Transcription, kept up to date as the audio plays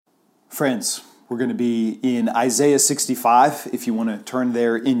Friends, we're going to be in Isaiah 65, if you want to turn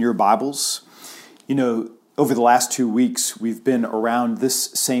there in your Bibles. You know, over the last 2 weeks, we've been around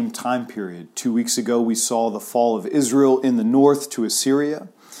this same time period. 2 weeks ago, we saw the fall of Israel in the north to Assyria.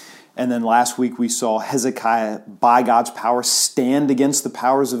 And then last week, we saw Hezekiah, by God's power, stand against the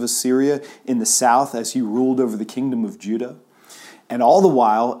powers of Assyria in the south as he ruled over the kingdom of Judah. And all the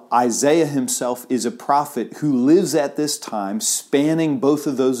while, Isaiah himself is a prophet who lives at this time, spanning both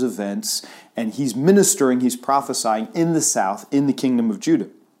of those events, and he's ministering, he's prophesying in the south, in the kingdom of Judah.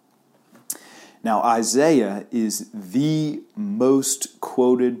 Now, Isaiah is the most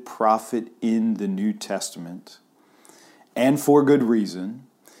quoted prophet in the New Testament, and for good reason,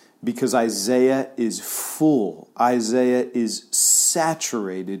 because Isaiah is full. Isaiah is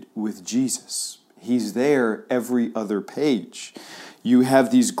saturated with Jesus. He's there every other page. You have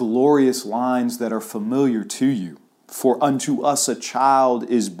these glorious lines that are familiar to you. For unto us a child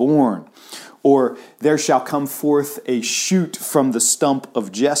is born, or there shall come forth a shoot from the stump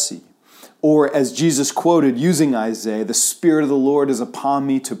of Jesse. Or as Jesus quoted using Isaiah, the Spirit of the Lord is upon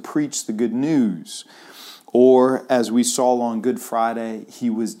me to preach the good news. Or as we saw on Good Friday, he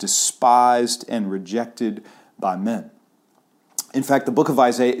was despised and rejected by men. In fact, the book of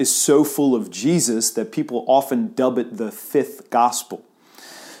Isaiah is so full of Jesus that people often dub it the fifth gospel.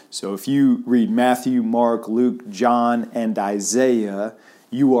 So if you read Matthew, Mark, Luke, John, and Isaiah,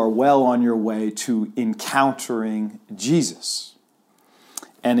 you are well on your way to encountering Jesus.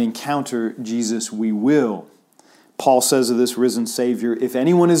 And encounter Jesus we will. Paul says of this risen Savior, if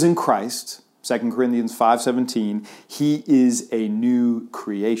anyone is in Christ, 2 Corinthians 5:17, he is a new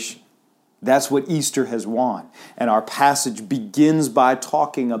creation. That's what Easter has won. And our passage begins by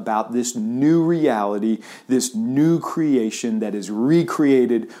talking about this new reality, this new creation that has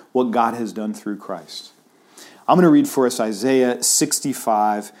recreated what God has done through Christ. I'm going to read for us Isaiah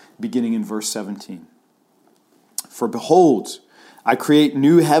 65, beginning in verse 17. For behold, I create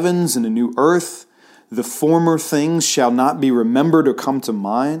new heavens and a new earth. The former things shall not be remembered or come to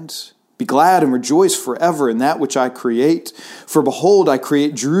mind. Be glad and rejoice forever in that which I create. For behold, I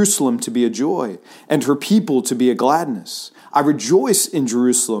create Jerusalem to be a joy, and her people to be a gladness. I rejoice in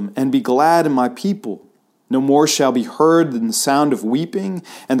Jerusalem, and be glad in my people. No more shall be heard than the sound of weeping,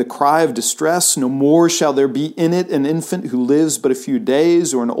 and the cry of distress. No more shall there be in it an infant who lives but a few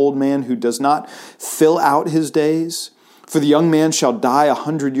days, or an old man who does not fill out his days. For the young man shall die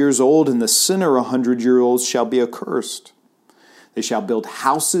 100 years old, and the sinner 100-year-old shall be accursed. They shall build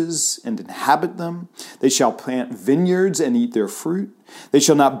houses and inhabit them. They shall plant vineyards and eat their fruit. They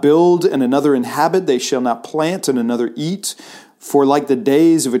shall not build and another inhabit. They shall not plant and another eat. For like the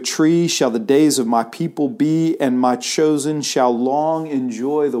days of a tree shall the days of my people be, and my chosen shall long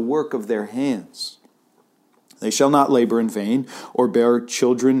enjoy the work of their hands. They shall not labor in vain or bear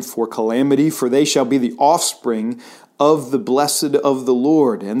children for calamity, for they shall be the offspring of the blessed of the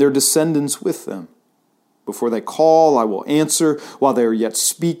Lord, and their descendants with them. Before they call, I will answer. While they are yet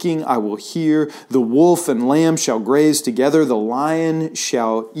speaking, I will hear. The wolf and lamb shall graze together. The lion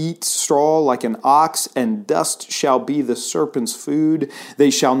shall eat straw like an ox, and dust shall be the serpent's food.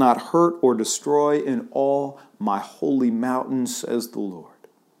 They shall not hurt or destroy in all my holy mountain, says the Lord.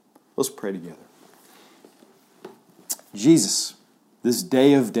 Let's pray together. Jesus, this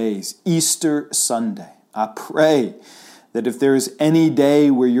day of days, Easter Sunday, I pray that if there is any day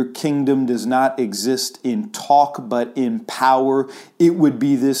where your kingdom does not exist in talk but in power, it would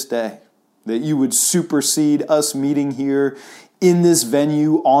be this day. That you would supersede us meeting here in this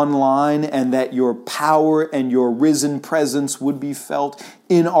venue online, and that your power and your risen presence would be felt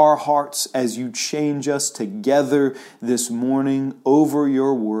in our hearts as you change us together this morning over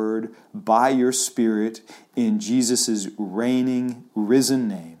your word by your Spirit in Jesus' reigning, risen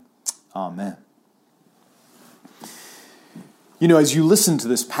name. Amen. You know, as you listen to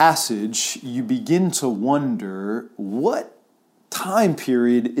this passage, you begin to wonder, what time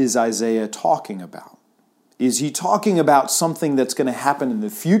period is Isaiah talking about? Is he talking about something that's going to happen in the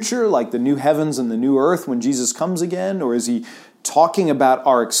future, like the new heavens and the new earth when Jesus comes again? Or is he talking about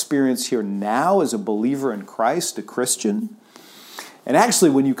our experience here now as a believer in Christ, a Christian? And actually,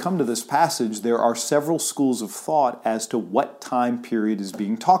 when you come to this passage, there are several schools of thought as to what time period is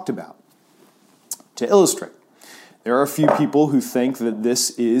being talked about. To illustrate, there are a few people who think that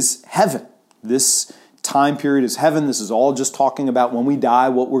this is heaven. This time period is heaven. This is all just talking about when we die,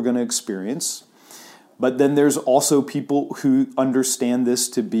 what we're going to experience. But then there's also people who understand this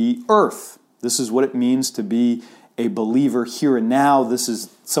to be earth. This is what it means to be a believer here and now. This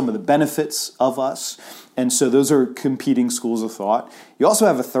is some of the benefits of us. And so those are competing schools of thought. You also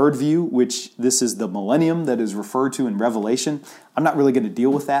have a third view, which this is the millennium that is referred to in Revelation. I'm not really going to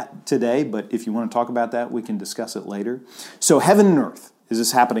deal with that today, but if you want to talk about that, we can discuss it later. So heaven and earth. Is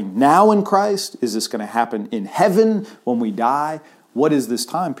this happening now in Christ? Is this going to happen in heaven when we die? What is this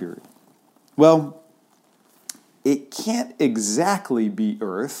time period? Well, it can't exactly be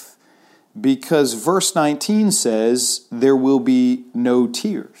earth because verse 19 says there will be no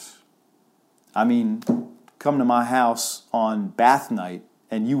tears. I mean, come to my house on bath night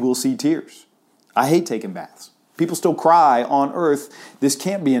and you will see tears. I hate taking baths. People still cry on earth. This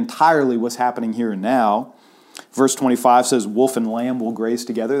can't be entirely what's happening here and now. Verse 25 says wolf and lamb will graze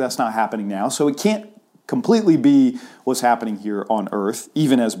together. That's not happening now. So it can't completely be what's happening here on earth,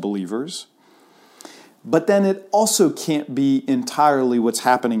 even as believers. But then it also can't be entirely what's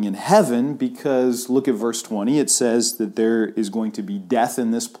happening in heaven because look at verse 20. It says that there is going to be death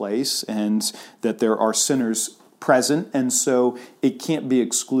in this place and that there are sinners present. And so it can't be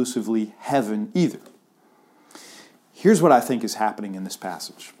exclusively heaven either. Here's what I think is happening in this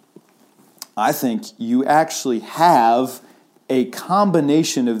passage. I think you actually have a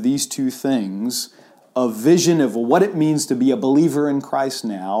combination of these two things, a vision of what it means to be a believer in Christ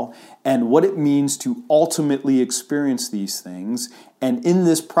now and what it means to ultimately experience these things. And in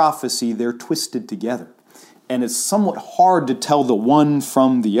this prophecy, they're twisted together. And it's somewhat hard to tell the one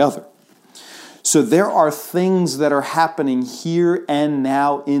from the other. So there are things that are happening here and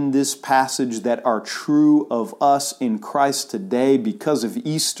now in this passage that are true of us in Christ today because of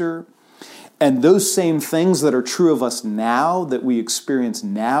Easter. And those same things that are true of us now, that we experience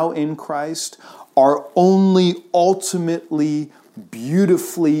now in Christ, are only ultimately,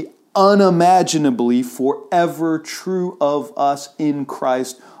 beautifully, unimaginably, forever true of us in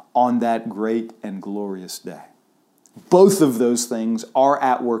Christ on that great and glorious day. Both of those things are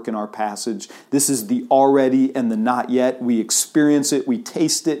at work in our passage. This is the already and the not yet. We experience it, we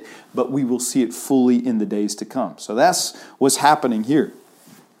taste it, but we will see it fully in the days to come. So that's what's happening here.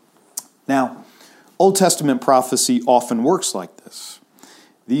 Now, Old Testament prophecy often works like this.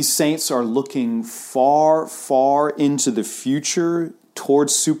 These saints are looking far, far into the future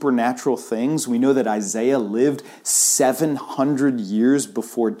towards supernatural things. We know that Isaiah lived 700 years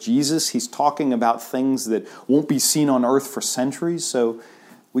before Jesus. He's talking about things that won't be seen on earth for centuries. So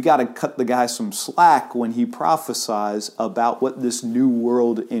we got to cut the guy some slack when he prophesies about what this new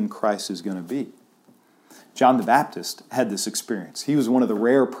world in Christ is going to be. John the Baptist had this experience. He was one of the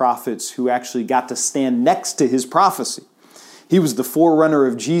rare prophets who actually got to stand next to his prophecy. He was the forerunner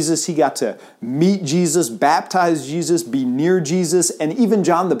of Jesus. He got to meet Jesus, baptize Jesus, be near Jesus. And even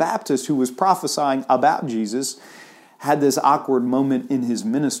John the Baptist, who was prophesying about Jesus, had this awkward moment in his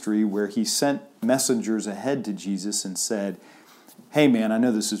ministry where he sent messengers ahead to Jesus and said, "Hey man, I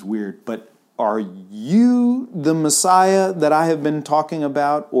know this is weird, but are you the Messiah that I have been talking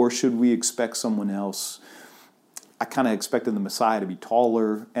about, or should we expect someone else? I kind of expected the Messiah to be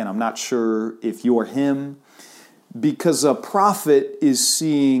taller, and I'm not sure if you're him." Because a prophet is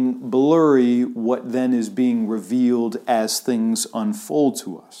seeing blurry what then is being revealed as things unfold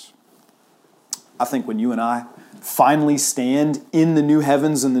to us. I think when you and I finally stand in the new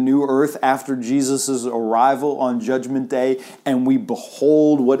heavens and the new earth after Jesus' arrival on Judgment Day and we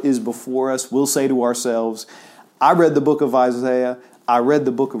behold what is before us, we'll say to ourselves, I read the book of Isaiah, I read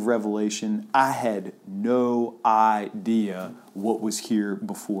the book of Revelation, I had no idea what was here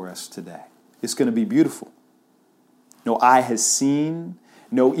before us today. It's going to be beautiful. No eye has seen,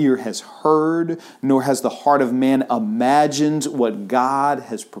 no ear has heard, nor has the heart of man imagined what God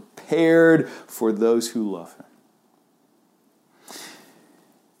has prepared for those who love him.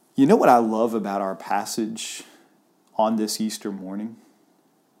 You know what I love about our passage on this Easter morning?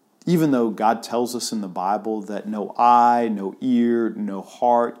 Even though God tells us in the Bible that no eye, no ear, no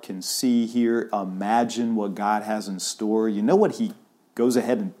heart can see, hear, imagine what God has in store, you know what he goes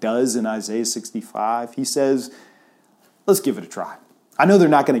ahead and does in Isaiah 65? He says, let's give it a try. I know they're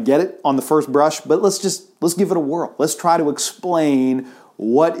not going to get it on the first brush, but let's give it a whirl. Let's try to explain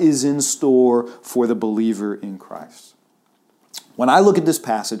what is in store for the believer in Christ. When I look at this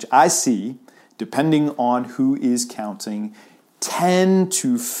passage, I see, depending on who is counting, 10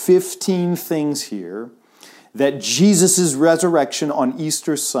 to 15 things here that Jesus' resurrection on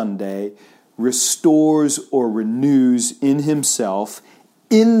Easter Sunday restores or renews in himself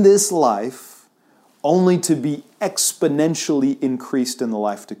in this life, only to be exponentially increased in the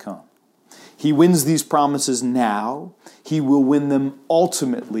life to come. He wins these promises now. He will win them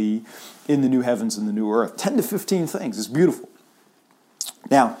ultimately in the new heavens and the new earth. 10 to 15 things. It's beautiful.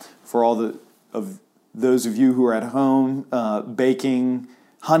 Now, for all of Those of you who are at home baking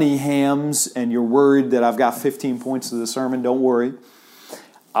honey hams and you're worried that I've got 15 points of the sermon, don't worry.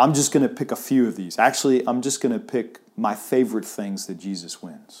 I'm just going to pick a few of these. Actually, I'm just going to pick my favorite things that Jesus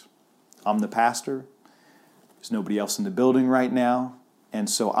wins. I'm the pastor. There's nobody else in the building right now. And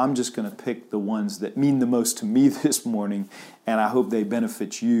so I'm just going to pick the ones that mean the most to me this morning, and I hope they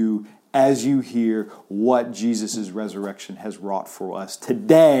benefit you as you hear what Jesus' resurrection has wrought for us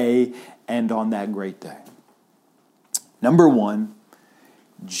today and on that great day. Number one,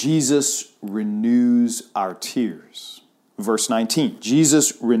 Jesus renews our tears. Verse 19,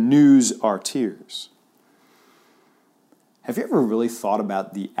 Jesus renews our tears. Have you ever really thought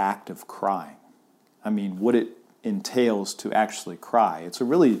about the act of crying? I mean, what it entails to actually cry. It's a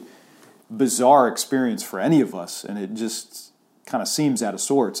really bizarre experience for any of us, and it just kind of seems out of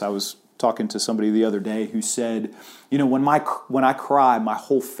sorts. I was talking to somebody the other day who said, when I cry, my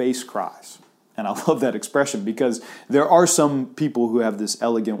whole face cries. And I love that expression because there are some people who have this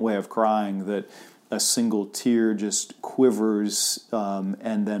elegant way of crying that a single tear just quivers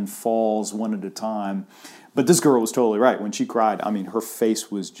and then falls one at a time. But this girl was totally right. When she cried, her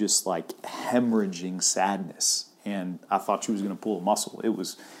face was just like hemorrhaging sadness. And I thought she was going to pull a muscle. It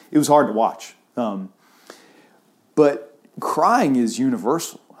was hard to watch. But crying is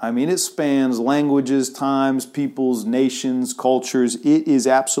universal. It spans languages, times, peoples, nations, cultures. It is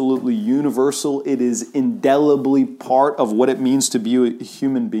absolutely universal. It is indelibly part of what it means to be a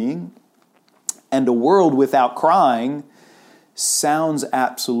human being. And a world without crying sounds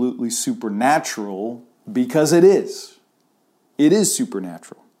absolutely supernatural because it is. It is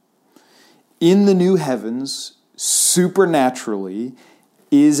supernatural. In the new heavens, supernaturally,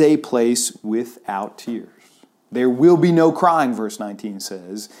 is a place without tears. There will be no crying, verse 19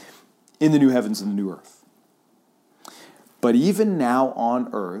 says, in the new heavens and the new earth. But even now on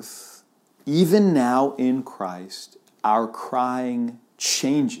earth, even now in Christ, our crying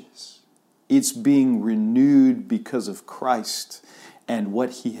changes. It's being renewed because of Christ and what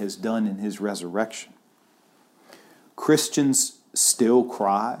he has done in his resurrection. Christians still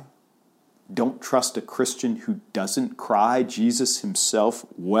cry. Don't trust a Christian who doesn't cry. Jesus himself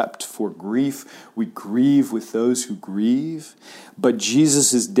wept for grief. We grieve with those who grieve. But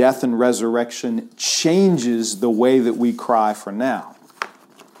Jesus' death and resurrection changes the way that we cry for now.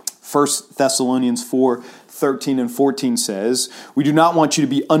 1 Thessalonians 4:13 and 14 says, "We do not want you to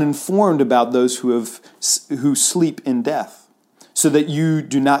be uninformed about those who sleep in death, so that you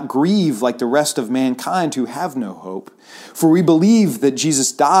do not grieve like the rest of mankind who have no hope. For we believe that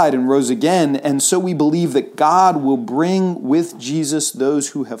Jesus died and rose again, and so we believe that God will bring with Jesus those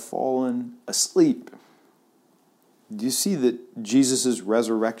who have fallen asleep." Do you see that Jesus'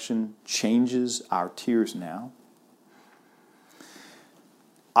 resurrection changes our tears now?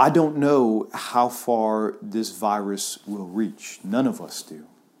 I don't know how far this virus will reach. None of us do.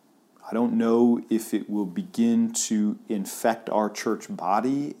 I don't know if it will begin to infect our church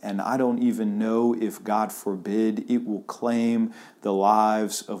body, and I don't even know if, God forbid, it will claim the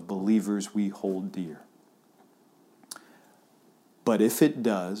lives of believers we hold dear. But if it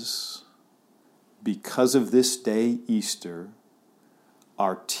does, because of this day, Easter,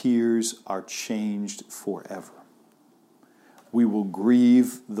 our tears are changed forever. We will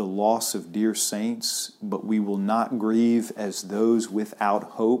grieve the loss of dear saints, but we will not grieve as those without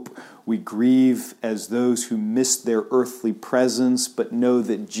hope. We grieve as those who miss their earthly presence, but know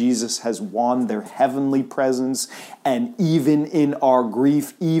that Jesus has won their heavenly presence. And even in our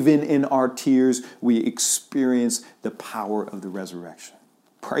grief, even in our tears, we experience the power of the resurrection.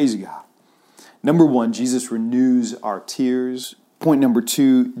 Praise God. Number one, Jesus renews our tears. Point number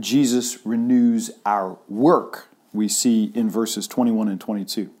two, Jesus renews our work. We see in verses 21 and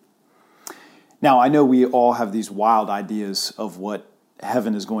 22. Now, I know we all have these wild ideas of what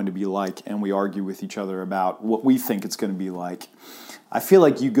heaven is going to be like, and we argue with each other about what we think it's going to be like. I feel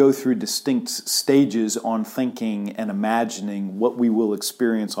like you go through distinct stages on thinking and imagining what we will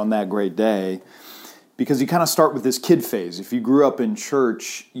experience on that great day, because you kind of start with this kid phase. If you grew up in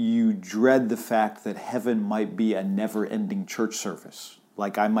church, you dread the fact that heaven might be a never-ending church service.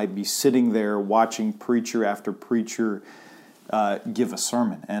 Like I might be sitting there watching preacher after preacher give a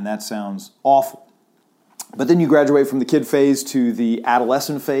sermon, and that sounds awful. But then you graduate from the kid phase to the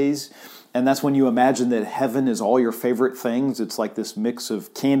adolescent phase, and that's when you imagine that heaven is all your favorite things. It's like this mix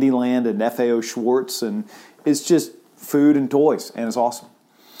of Candyland and F.A.O. Schwartz, and it's just food and toys, and it's awesome.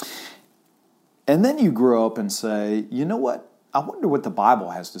 And then you grow up and say, you know what? I wonder what the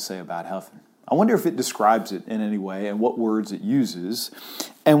Bible has to say about heaven. I wonder if it describes it in any way and what words it uses.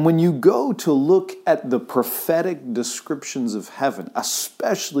 And when you go to look at the prophetic descriptions of heaven,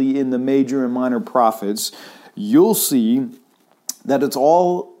 especially in the major and minor prophets, you'll see that it's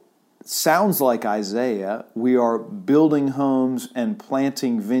all sounds like Isaiah. We are building homes and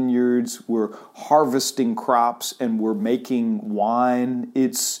planting vineyards. We're harvesting crops and we're making wine.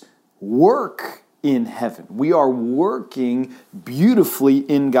 It's work in heaven. We are working beautifully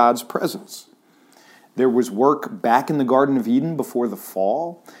in God's presence. There was work back in the Garden of Eden before the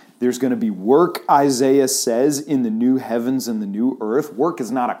fall. There's going to be work, Isaiah says, in the new heavens and the new earth. Work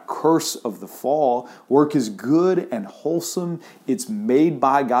is not a curse of the fall. Work is good and wholesome. It's made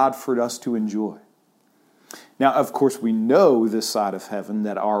by God for us to enjoy. Now, of course, we know this side of heaven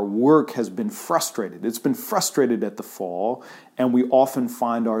that our work has been frustrated. It's been frustrated at the fall, and we often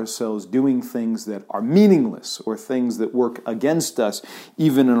find ourselves doing things that are meaningless or things that work against us,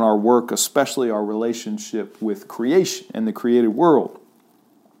 even in our work, especially our relationship with creation and the created world.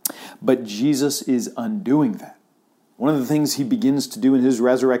 But Jesus is undoing that. One of the things he begins to do in his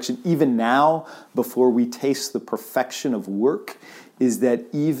resurrection, even now, before we taste the perfection of work, is that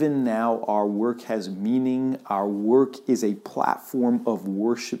even now our work has meaning. Our work is a platform of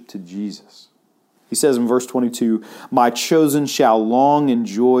worship to Jesus. He says in verse 22, "My chosen shall long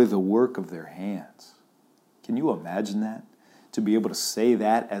enjoy the work of their hands." Can you imagine that? To be able to say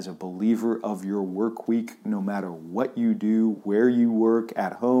that as a believer of your work week, no matter what you do, where you work,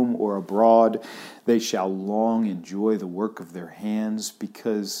 at home or abroad, they shall long enjoy the work of their hands,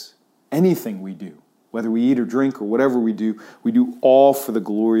 because anything we do, whether we eat or drink or whatever we do all for the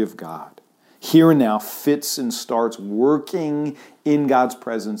glory of God. Here and now fits and starts working in God's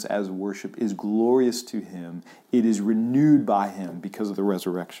presence as worship is glorious to him. It is renewed by him because of the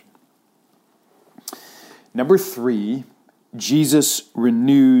resurrection. Number 3, Jesus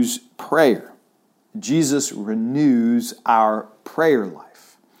renews prayer. Jesus renews our prayer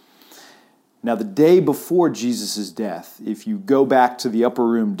life. Now, the day before Jesus' death, if you go back to the upper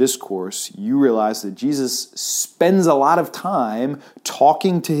room discourse, you realize that Jesus spends a lot of time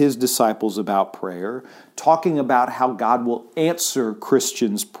talking to his disciples about prayer, talking about how God will answer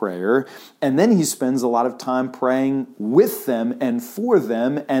Christians' prayer, and then he spends a lot of time praying with them and for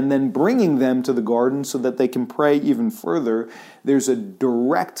them, and then bringing them to the garden so that they can pray even further. There's a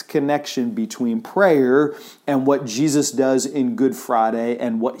direct connection between prayer and what Jesus does in Good Friday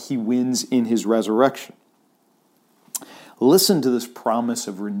and what he wins in his resurrection. Listen to this promise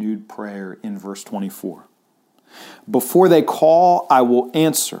of renewed prayer in verse 24. "Before they call, I will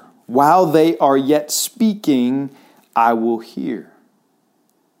answer. While they are yet speaking, I will hear."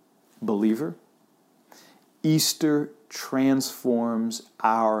 Believer, Easter transforms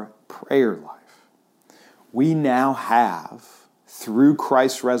our prayer life. We now have, through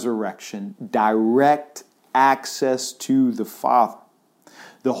Christ's resurrection, direct access to the Father.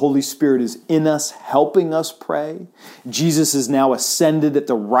 The Holy Spirit is in us, helping us pray. Jesus is now ascended at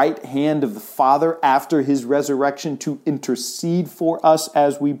the right hand of the Father after his resurrection to intercede for us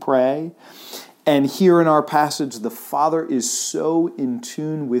as we pray. And here in our passage, the Father is so in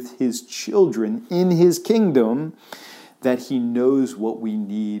tune with his children in his kingdom that he knows what we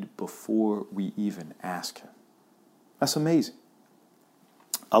need before we even ask him. That's amazing.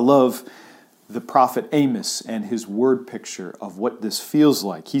 I love the prophet Amos and his word picture of what this feels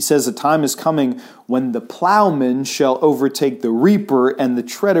like. He says, "A time is coming when the plowman shall overtake the reaper and the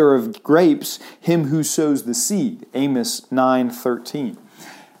treader of grapes, him who sows the seed." Amos 9:13.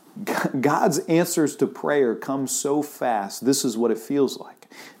 God's answers to prayer come so fast. This is what it feels like.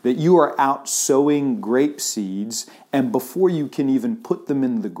 That you are out sowing grape seeds, and before you can even put them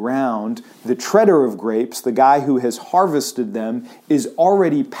in the ground, the treader of grapes, the guy who has harvested them, is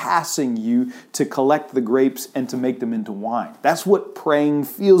already passing you to collect the grapes and to make them into wine. That's what praying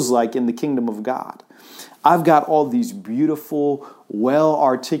feels like in the kingdom of God. I've got all these beautiful,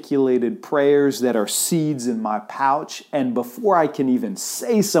 well-articulated prayers that are seeds in my pouch, and before I can even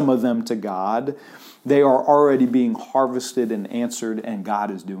say some of them to God, they are already being harvested and answered, and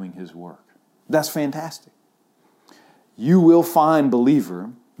God is doing his work. That's fantastic. You will find, believer,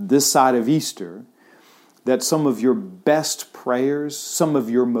 this side of Easter, that some of your best prayers, some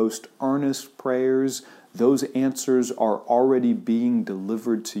of your most earnest prayers, those answers are already being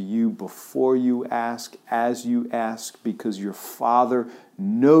delivered to you before you ask, as you ask, because your Father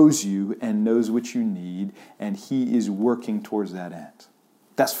knows you and knows what you need, and he is working towards that end.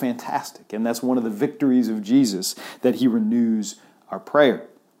 That's fantastic, and that's one of the victories of Jesus, that he renews our prayer.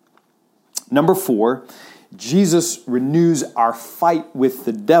 Number 4, Jesus renews our fight with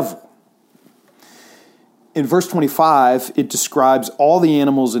the devil. In verse 25, it describes all the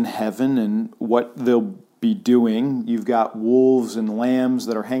animals in heaven and what they'll be doing. You've got wolves and lambs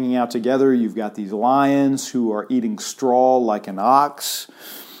that are hanging out together. You've got these lions who are eating straw like an ox.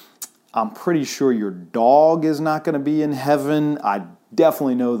 I'm pretty sure your dog is not going to be in heaven. I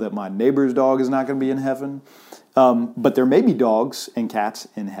definitely know that my neighbor's dog is not going to be in heaven. But there may be dogs and cats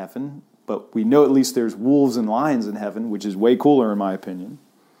in heaven. But we know at least there's wolves and lions in heaven, which is way cooler in my opinion.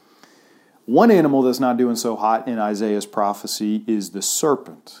 One animal that's not doing so hot in Isaiah's prophecy is the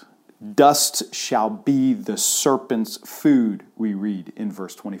serpent. Dust shall be the serpent's food, we read in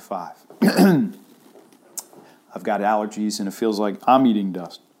verse 25. I've got allergies and it feels like I'm eating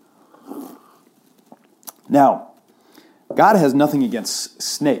dust. Now, God has nothing against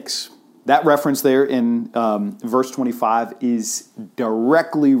snakes. That reference there in verse 25 is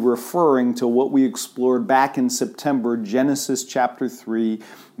directly referring to what we explored back in September, Genesis chapter 3,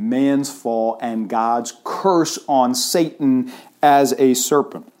 man's fall and God's curse on Satan as a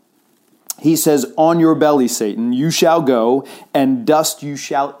serpent. He says, "On your belly, Satan, you shall go, and dust you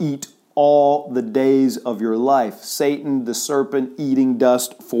shall eat all the days of your life." Satan, the serpent, eating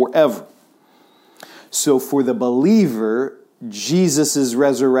dust forever. So for the believer, Jesus'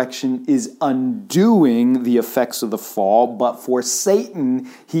 resurrection is undoing the effects of the fall, but for Satan,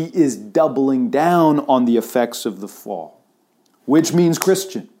 he is doubling down on the effects of the fall. Which means,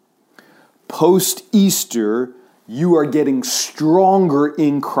 Christian, post-Easter, you are getting stronger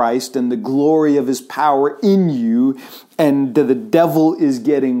in Christ and the glory of his power in you, and the devil is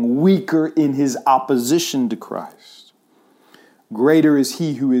getting weaker in his opposition to Christ. Greater is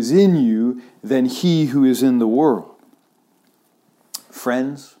he who is in you than he who is in the world.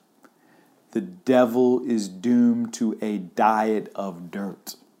 Friends, the devil is doomed to a diet of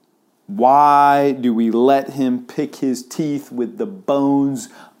dirt. Why do we let him pick his teeth with the bones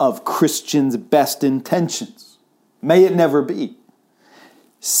of Christians' best intentions? May it never be.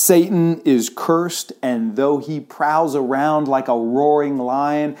 Satan is cursed, and though he prowls around like a roaring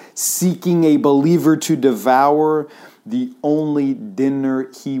lion, seeking a believer to devour, the only dinner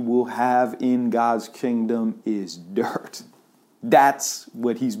he will have in God's kingdom is dirt. That's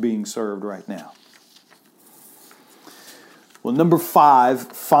what he's being served right now. Well, number 5,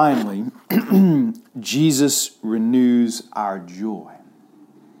 finally, Jesus renews our joy.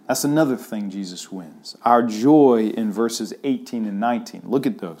 That's another thing Jesus wins. Our joy in verses 18 and 19. Look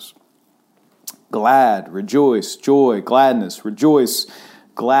at those. Glad, rejoice, joy, gladness, rejoice,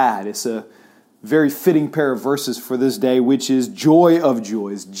 glad. It's a very fitting pair of verses for this day, which is joy of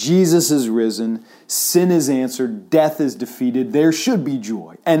joys. Jesus is risen, sin is answered, death is defeated. There should be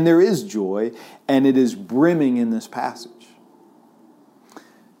joy, and there is joy, and it is brimming in this passage.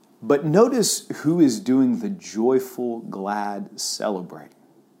 But notice who is doing the joyful, glad celebrating.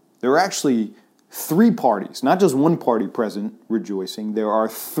 There are actually 3 parties, not just one party present rejoicing. There are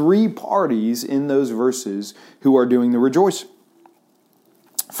 3 parties in those verses who are doing the rejoicing.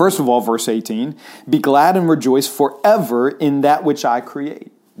 First of all, verse 18, "Be glad and rejoice forever in that which I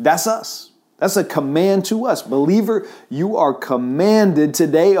create." That's us. That's a command to us. Believer, you are commanded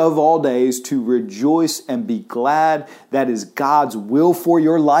today of all days to rejoice and be glad. That is God's will for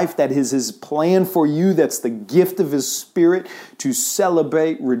your life. That is his plan for you. That's the gift of his Spirit to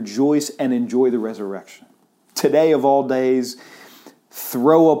celebrate, rejoice, and enjoy the resurrection. Today of all days,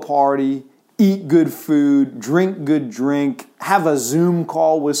 throw a party, eat good food, drink good drink, have a Zoom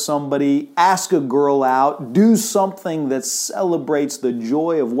call with somebody, ask a girl out, do something that celebrates the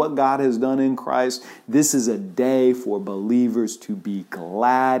joy of what God has done in Christ. This is a day for believers to be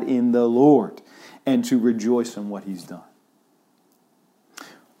glad in the Lord and to rejoice in what he's done.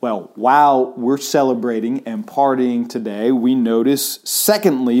 Well, while we're celebrating and partying today, we notice,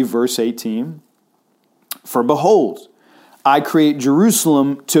 secondly, verse 18, "For behold, I create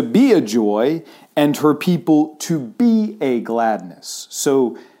Jerusalem to be a joy, and her people to be a gladness."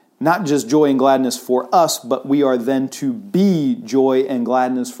 So not just joy and gladness for us, but we are then to be joy and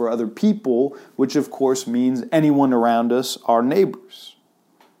gladness for other people, which of course means anyone around us, our neighbors.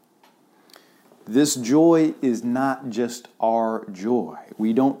 This joy is not just our joy.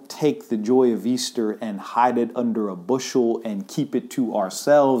 We don't take the joy of Easter and hide it under a bushel and keep it to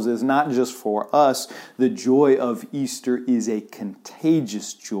ourselves. It's not just for us. The joy of Easter is a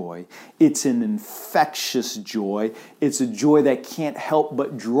contagious joy. It's an infectious joy. It's a joy that can't help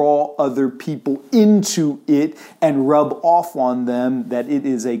but draw other people into it and rub off on them that it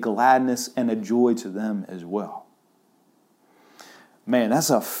is a gladness and a joy to them as well. Man, that's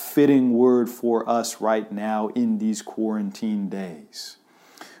a fitting word for us right now in these quarantine days.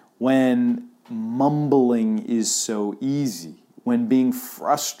 When mumbling is so easy, when being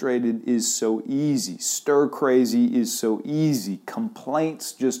frustrated is so easy, stir crazy is so easy,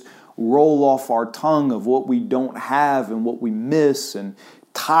 complaints just roll off our tongue of what we don't have and what we miss, and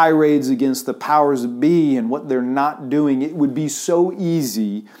tirades against the powers that be and what they're not doing. It would be so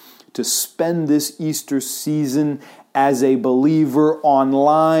easy to spend this Easter season as a believer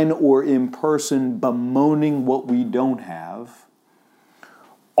online or in person bemoaning what we don't have.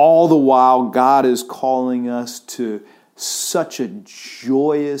 All the while, God is calling us to such a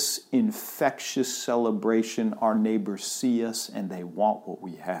joyous, infectious celebration. Our neighbors see us and they want what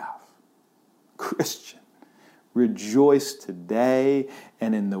we have. Christian, rejoice today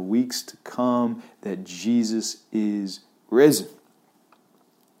and in the weeks to come that Jesus is risen.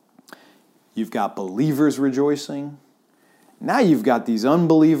 You've got believers rejoicing. Now you've got these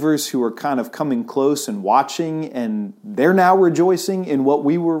unbelievers who are kind of coming close and watching, and they're now rejoicing in what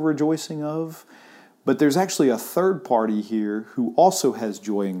we were rejoicing of. But there's actually a third party here who also has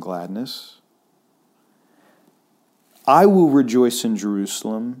joy and gladness. I will rejoice in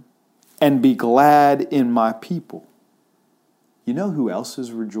Jerusalem and be glad in my people. You know who else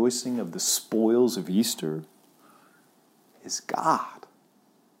is rejoicing of the spoils of Easter? Is God.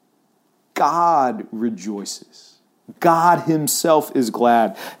 God rejoices. God himself is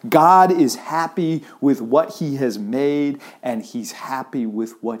glad. God is happy with what he has made, and he's happy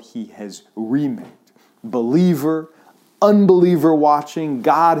with what he has remade. Believer, unbeliever watching,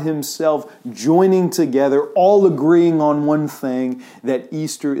 God himself joining together, all agreeing on one thing, that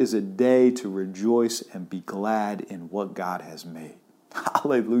Easter is a day to rejoice and be glad in what God has made.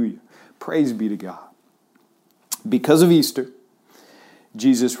 Hallelujah. Praise be to God. Because of Easter,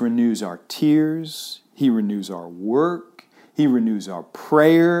 Jesus renews our tears. He renews our work. He renews our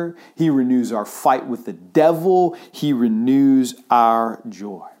prayer. He renews our fight with the devil. He renews our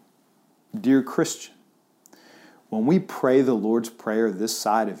joy. Dear Christian, when we pray the Lord's Prayer this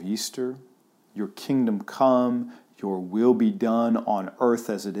side of Easter, your kingdom come, your will be done on earth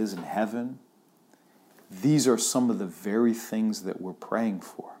as it is in heaven, these are some of the very things that we're praying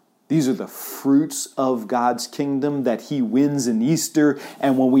for. These are the fruits of God's kingdom that he wins in Easter.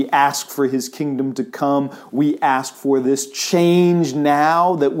 And when we ask for his kingdom to come, we ask for this change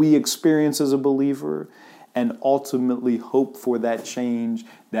now that we experience as a believer, and ultimately hope for that change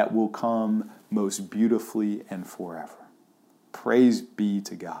that will come most beautifully and forever. Praise be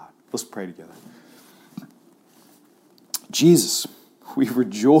to God. Let's pray together. Jesus, we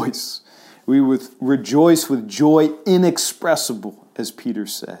rejoice. We rejoice with joy inexpressible, as Peter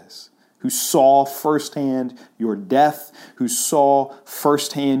says, who saw firsthand your death, who saw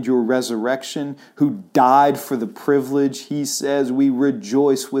firsthand your resurrection, who died for the privilege. He says we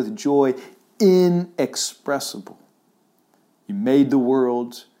rejoice with joy inexpressible. You made the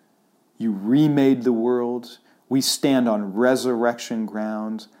world. You remade the world. We stand on resurrection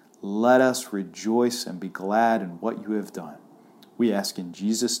ground. Let us rejoice and be glad in what you have done. We ask in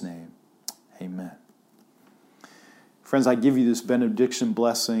Jesus' name. Amen. Friends, I give you this benediction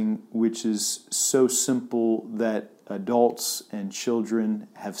blessing, which is so simple that adults and children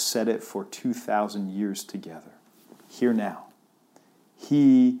have said it for 2,000 years together. Hear now.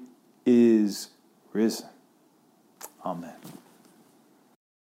 He is risen. Amen.